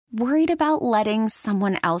Worried about letting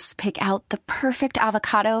someone else pick out the perfect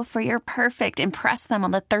avocado for your perfect impress them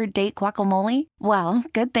on the third date guacamole? Well,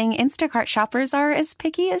 good thing Instacart shoppers are as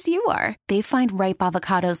picky as you are. They find ripe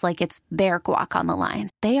avocados like it's their guac on the line.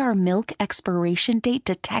 They are milk expiration date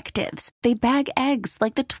detectives. They bag eggs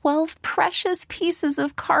like the 12 precious pieces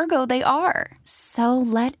of cargo they are. So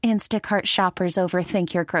let Instacart shoppers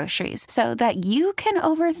overthink your groceries so that you can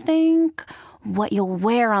overthink what you'll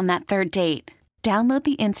wear on that third date. Download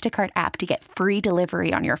the Instacart app to get free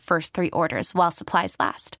delivery on your first 3 orders while supplies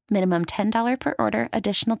last. Minimum $10 per order.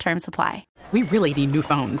 Additional terms apply. We really need new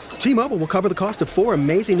phones. T-Mobile will cover the cost of 4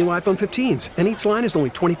 amazing new iPhone 15s, and each line is only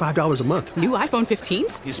 $25 a month. New iPhone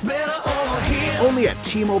 15s? It's better over here. Only at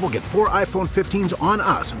T-Mobile, get 4 iPhone 15s on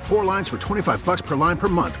us and 4 lines for $25 per line per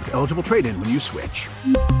month with eligible trade-in when you switch.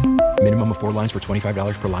 Minimum of 4 lines for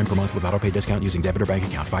 $25 per line per month with autopay discount using debit or bank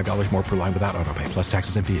account. $5 more per line without autopay, plus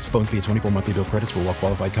taxes and fees. Phone fee at 24 monthly bill credits for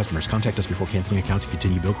well-qualified customers. Contact us before canceling account to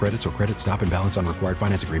continue bill credits or credit stop and balance on required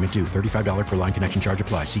finance agreement due. $35 per line connection charge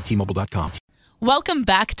applies. See T-Mobile.com. Welcome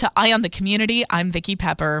back to Eye on the Community. I'm Vicki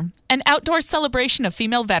Pepper. An outdoor celebration of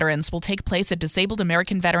female veterans will take place at Disabled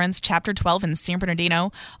American Veterans Chapter 12 in San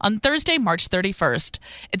Bernardino on Thursday, March 31st.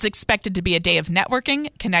 It's expected to be a day of networking,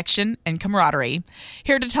 connection, and camaraderie.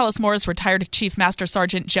 Here to tell us more is retired Chief Master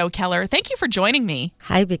Sergeant Joe Keller. Thank you for joining me.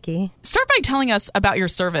 Hi, Vicki. Start by telling us about your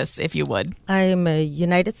service, if you would. I'm a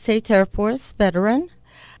United States Air Force veteran.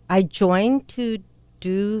 I joined to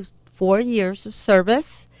do 4 years of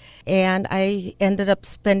service, and I ended up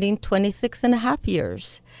spending 26 and a half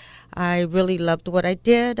years. I really loved what I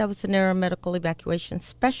did. I was an aeromedical evacuation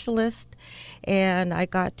specialist, and I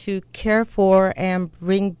got to care for and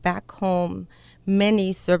bring back home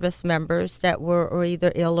many service members that were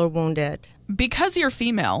either ill or wounded. Because you're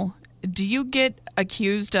female, do you get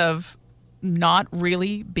accused of not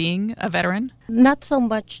really being a veteran? Not so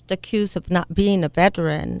much accused of not being a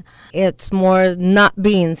veteran. It's more not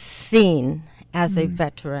being seen as a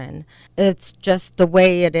veteran. It's just the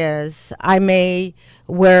way it is. I may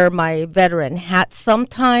wear my veteran hat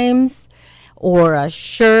sometimes, or a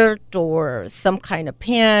shirt, or some kind of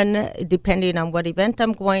pin, depending on what event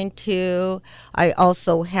I'm going to. I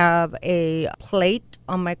also have a plate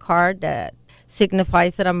on my card that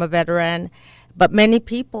signifies that I'm a veteran. But many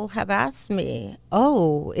people have asked me,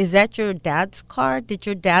 oh, is that your dad's card? Did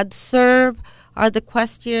your dad serve? Are the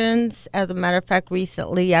questions. As a matter of fact,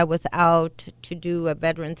 recently I was out to do a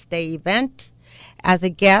Veterans Day event as a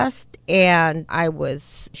guest, and I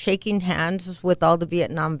was shaking hands with all the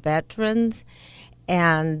Vietnam veterans,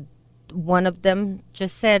 and one of them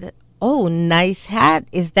just said, oh, nice hat.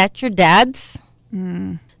 Is that your dad's?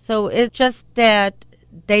 So it's just that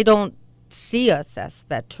they don't see us as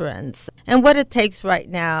veterans. And what it takes right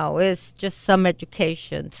now is just some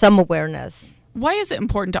education, some awareness. Why is it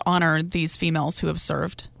important to honor these females who have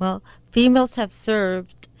served? Well, females have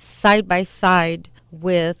served side by side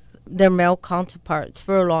with their male counterparts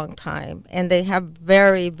for a long time, and they have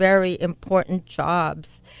very, very important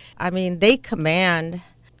jobs. I mean, they command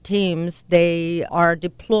teams. They are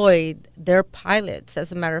deployed. They're pilots.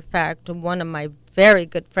 As a matter of fact, one of my very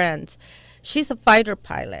good friends, she's a fighter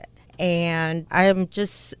pilot, and I am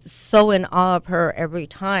just so in awe of her every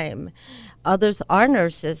time. Others are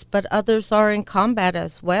nurses, but others are in combat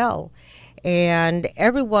as well. And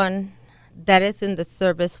everyone that is in the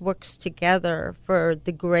service works together for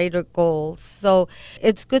the greater goals. So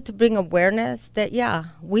it's good to bring awareness that, yeah,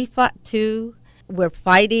 we fought too, we're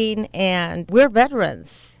fighting, and we're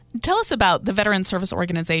veterans. Tell us about the veteran service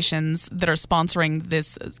organizations that are sponsoring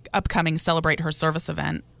this upcoming Celebrate Her Service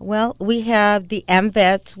event. Well, we have the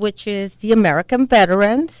AMVETS, which is the American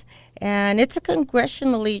Veterans, and it's a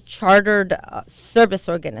congressionally chartered service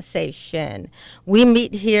organization. We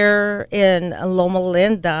meet here in Loma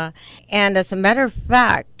Linda, and as a matter of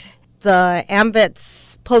fact, the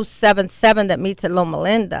AMVETS Post 77 that meets at Loma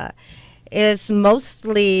Linda is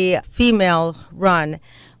mostly female run.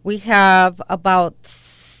 We have about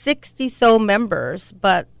 60 so members,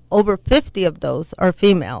 but over 50 of those are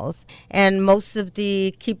females, and most of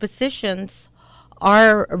the key positions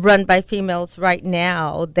are run by females right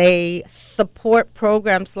now. They support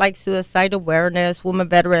programs like suicide awareness, women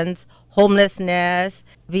veterans, homelessness,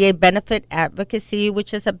 VA benefit advocacy,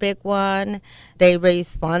 which is a big one. They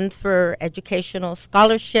raise funds for educational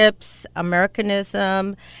scholarships,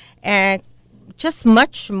 Americanism, and just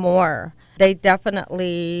much more. They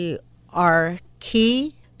definitely are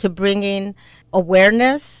key to bringing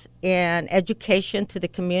awareness and education to the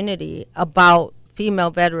community about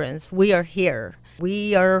female veterans. We are here.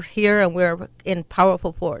 We are here, and we're in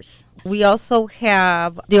powerful force. We also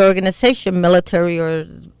have the organization Military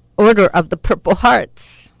Order of the Purple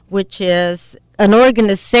Hearts, which is an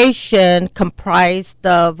organization comprised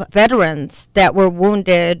of veterans that were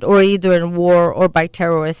wounded or either in war or by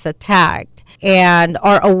terrorist attack, and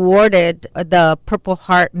are awarded the Purple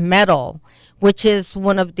Heart Medal, which is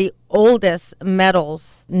one of the oldest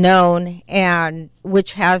medals known, and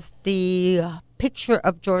which has the picture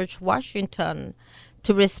of George Washington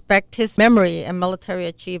to respect his memory and military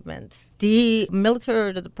achievements. The Military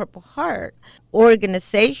Order of the Purple Heart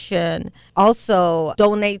organization also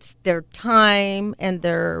donates their time and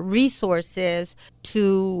their resources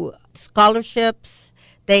to scholarships.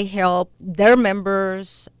 They help their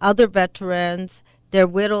members, other veterans, their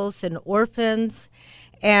widows and orphans,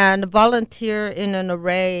 and volunteer in an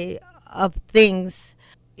array of things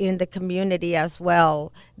in the community as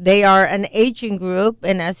well. They are an aging group,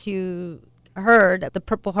 and as you heard, the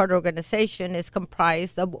Purple Heart organization is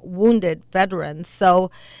comprised of wounded veterans.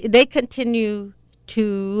 So they continue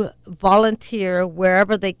to volunteer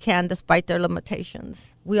wherever they can despite their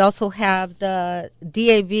limitations. We also have the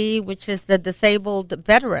DAV, which is the Disabled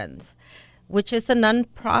Veterans, which is a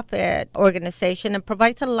nonprofit organization and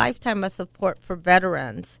provides a lifetime of support for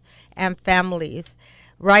veterans and families.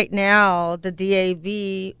 Right now, the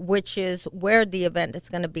DAV, which is where the event is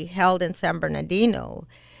going to be held in San Bernardino,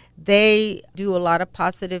 they do a lot of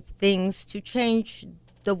positive things to change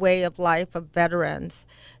the way of life of veterans,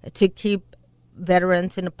 to keep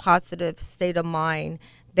veterans in a positive state of mind.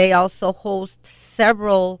 They also host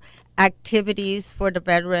several activities for the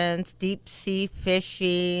veterans, deep sea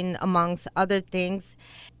fishing, amongst other things.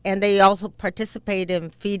 And they also participate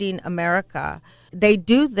in Feeding America. They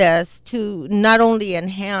do this to not only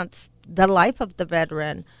enhance the life of the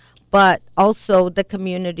veteran, but also the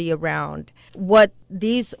community around. What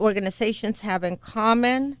these organizations have in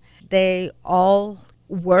common, they all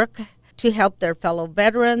work to help their fellow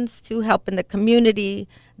veterans, to help in the community.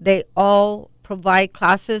 They all provide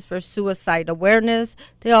classes for suicide awareness.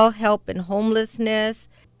 They all help in homelessness,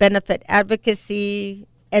 benefit advocacy,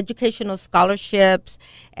 educational scholarships,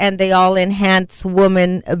 and they all enhance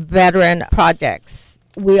women veteran projects.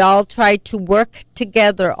 We all try to work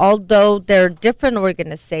together, although there are different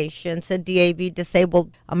organizations, the DAV,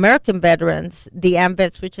 Disabled American Veterans, the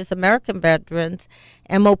AMVETS, which is American Veterans,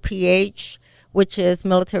 MOPH, which is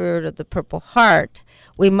Military Order of the Purple Heart.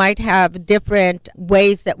 We might have different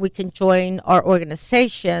ways that we can join our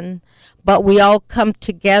organization, but we all come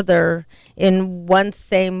together in one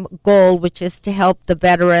same goal, which is to help the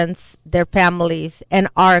veterans, their families, and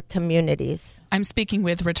our communities. I'm speaking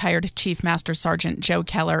with retired Chief Master Sergeant Joe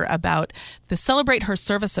Keller about the Celebrate Her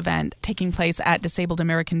Service event taking place at Disabled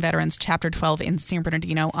American Veterans Chapter 12 in San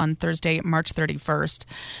Bernardino on Thursday, March 31st.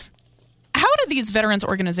 How do these veterans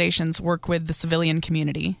organizations work with the civilian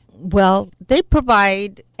community? Well, they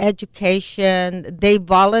provide education, they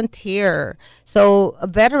volunteer. So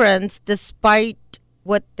veterans, despite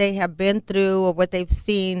what they have been through or what they've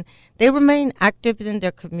seen, they remain active in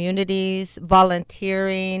their communities,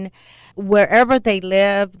 volunteering. Wherever they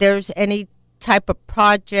live, there's any type of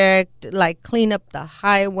project like clean up the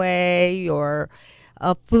highway or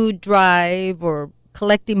a food drive or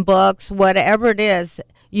collecting books, whatever it is,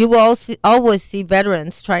 you will always see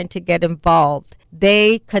veterans trying to get involved.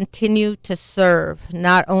 They continue to serve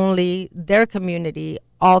not only their community,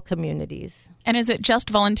 all communities. And is it just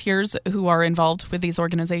volunteers who are involved with these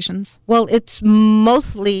organizations? Well, it's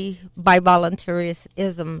mostly by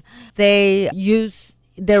volunteerism. They use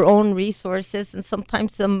their own resources and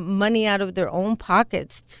sometimes some money out of their own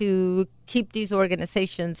pockets to keep these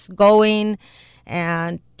organizations going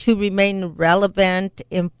and to remain relevant,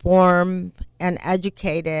 informed, and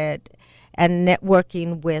educated, and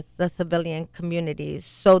networking with the civilian communities.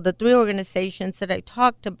 So the three organizations that I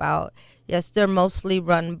talked about, yes, they're mostly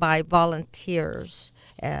run by volunteers.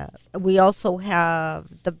 We also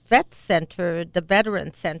have the Vet Center, the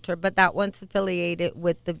Veteran Center, but that one's affiliated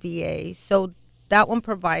with the VA. So that one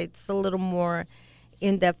provides a little more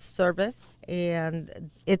in-depth service, and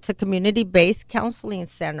it's a community-based counseling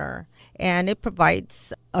center, and it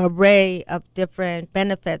provides an array of different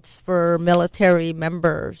benefits for military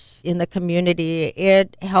members in the community.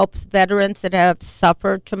 It helps veterans that have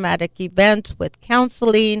suffered traumatic events with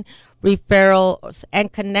counseling, referrals,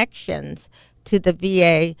 and connections to the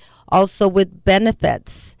VA, also with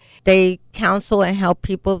benefits. They counsel and help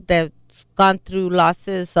people that gone through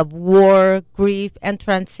losses of war, grief, and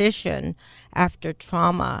transition after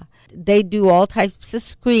trauma. They do all types of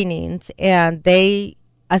screenings, and they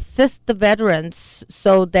assist the veterans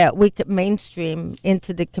so that we could mainstream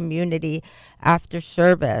into the community after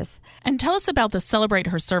service. And tell us about the Celebrate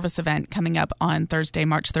Her Service event coming up on Thursday,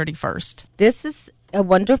 March 31st. This is a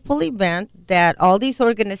wonderful event that all these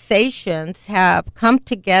organizations have come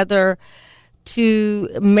together to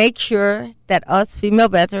make sure that us female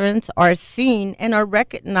veterans are seen and are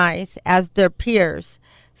recognized as their peers.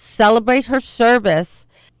 Celebrate her service,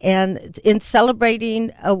 and in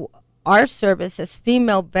celebrating our service as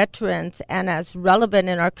female veterans and as relevant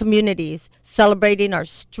in our communities, celebrating our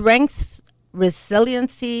strengths,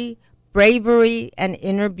 resiliency, bravery, and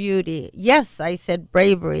inner beauty. Yes, I said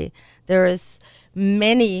bravery. There is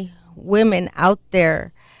many women out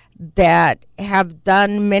there that have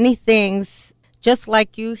done many things, just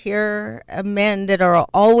like you hear men that are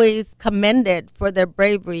always commended for their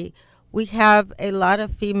bravery. We have a lot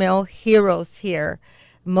of female heroes here,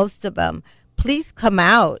 most of them. Please come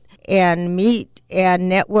out and meet and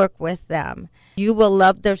network with them. You will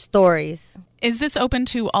love their stories. Is this open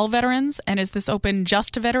to all veterans, and is this open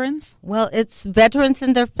just to veterans? Well, it's veterans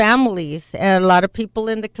and their families, and a lot of people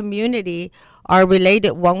in the community are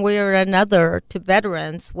related one way or another to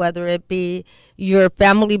veterans, whether it be your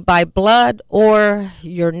family by blood or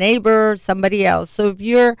your neighbor or somebody else. So if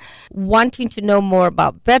you're wanting to know more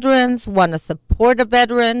about veterans, want to support a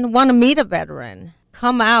veteran, want to meet a veteran,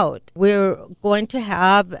 come out. We're going to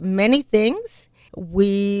have many things.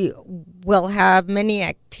 We will have many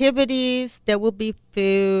activities. There will be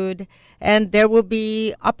food, and there will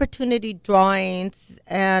be opportunity drawings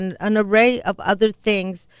and an array of other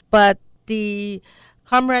things. But the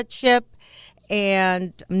comradeship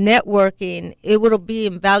and networking, it will be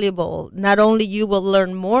invaluable. Not only you will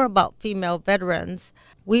learn more about female veterans,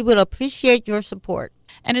 we will appreciate your support.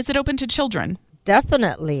 And is it open to children?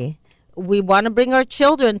 Definitely. We want to bring our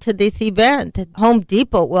children to this event. Home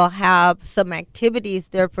Depot will have some activities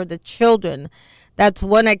there for the children. That's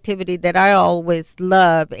one activity that I always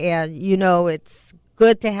love. And, you know, it's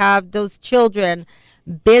good to have those children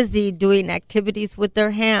busy doing activities with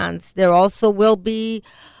their hands. There also will be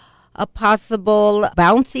a possible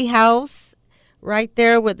bouncy house right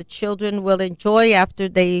there where the children will enjoy after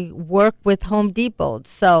they work with Home Depot.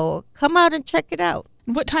 So come out and check it out.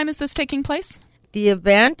 What time is this taking place? The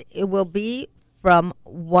event, it will be from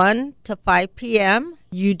 1 to 5 p.m.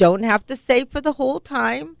 You don't have to stay for the whole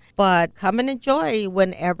time, but come and enjoy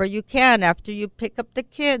whenever you can after you pick up the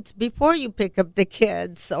kids, before you pick up the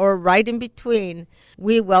kids, or right in between.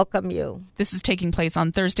 We welcome you. This is taking place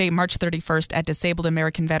on Thursday, March 31st at Disabled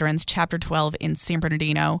American Veterans Chapter 12 in San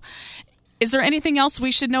Bernardino. Is there anything else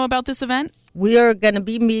we should know about this event? We are going to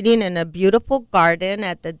be meeting in a beautiful garden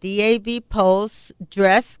at the DAV Post.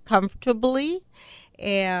 Dress comfortably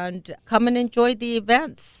and come and enjoy the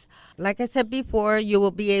events. Like I said before, you will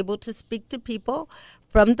be able to speak to people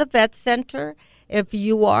from the Vet Center. If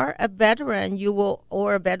you are a veteran,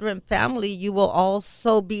 or a veteran family, you will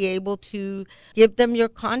also be able to give them your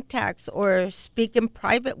contacts or speak in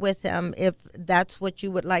private with them if that's what you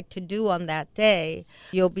would like to do on that day.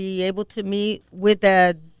 You'll be able to meet with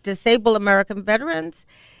the Disabled American Veterans,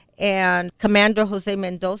 and Commander Jose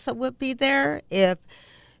Mendoza will be there. If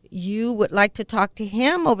you would like to talk to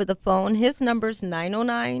him over the phone, his number is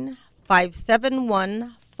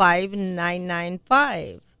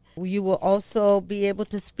 909-571-5995. You will also be able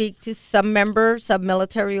to speak to some members of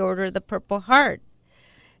Military Order of the Purple Heart.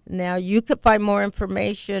 Now, you could find more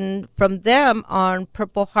information from them on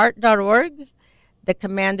purpleheart.org. The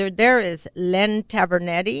commander there is Len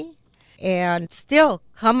Tavernetti. And still,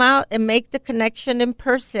 come out and make the connection in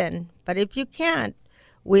person. But if you can't,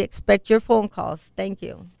 we expect your phone calls. Thank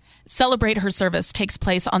you. Celebrate Her Service takes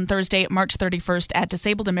place on Thursday, March 31st at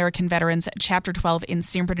Disabled American Veterans Chapter 12 in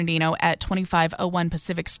San Bernardino at 2501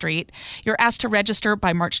 Pacific Street. You're asked to register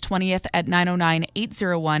by March 20th at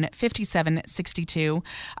 909-801-5762.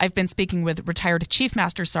 I've been speaking with retired Chief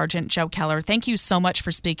Master Sergeant Joe Keller. Thank you so much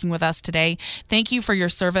for speaking with us today. Thank you for your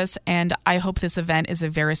service, and I hope this event is a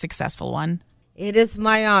very successful one. It is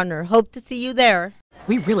my honor. Hope to see you there.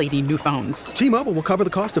 We really need new phones. T-Mobile will cover the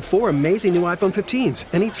cost of 4 amazing new iPhone 15s,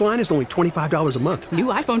 and each line is only $25 a month. New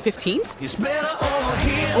iPhone 15s? It's better over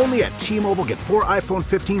here. Only at T-Mobile, get 4 iPhone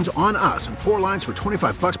 15s on us and 4 lines for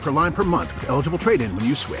 $25 per line per month with eligible trade-in when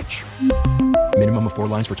you switch. Minimum of 4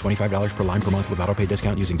 lines for $25 per line per month with autopay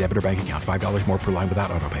discount using debit or bank account. $5 more per line without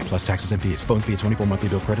autopay, plus taxes and fees. Phone fee at 24 monthly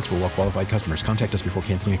bill credits for well-qualified customers. Contact us before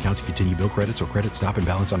canceling account to continue bill credits or credit stop and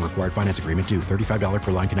balance on required finance agreement due. $35 per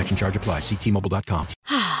line connection charge applies. See T-Mobile.com.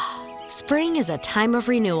 Spring is a time of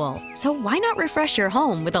renewal, so why not refresh your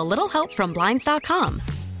home with a little help from Blinds.com?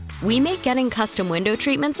 We make getting custom window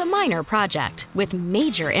treatments a minor project with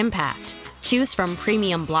major impact. Choose from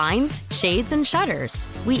premium blinds, shades, and shutters.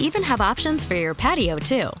 We even have options for your patio,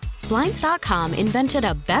 too. Blinds.com invented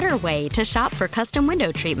a better way to shop for custom window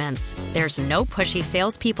treatments. There's no pushy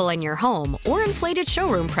salespeople in your home or inflated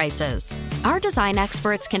showroom prices. Our design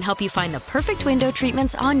experts can help you find the perfect window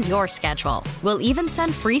treatments on your schedule. We'll even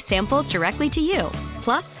send free samples directly to you.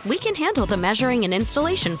 Plus, we can handle the measuring and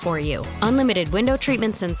installation for you. Unlimited window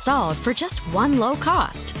treatments installed for just one low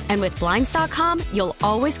cost. And with Blinds.com, you'll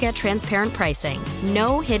always get transparent pricing.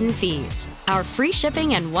 No hidden fees. Our free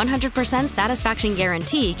shipping and 100% satisfaction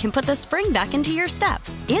guarantee can put the spring back into your step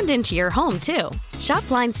and into your home, too. Shop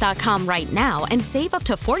Blinds.com right now and save up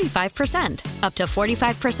to 45%. Up to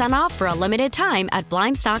 45% off for a limited time at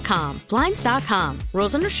Blinds.com. Blinds.com.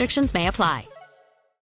 Rules and restrictions may apply.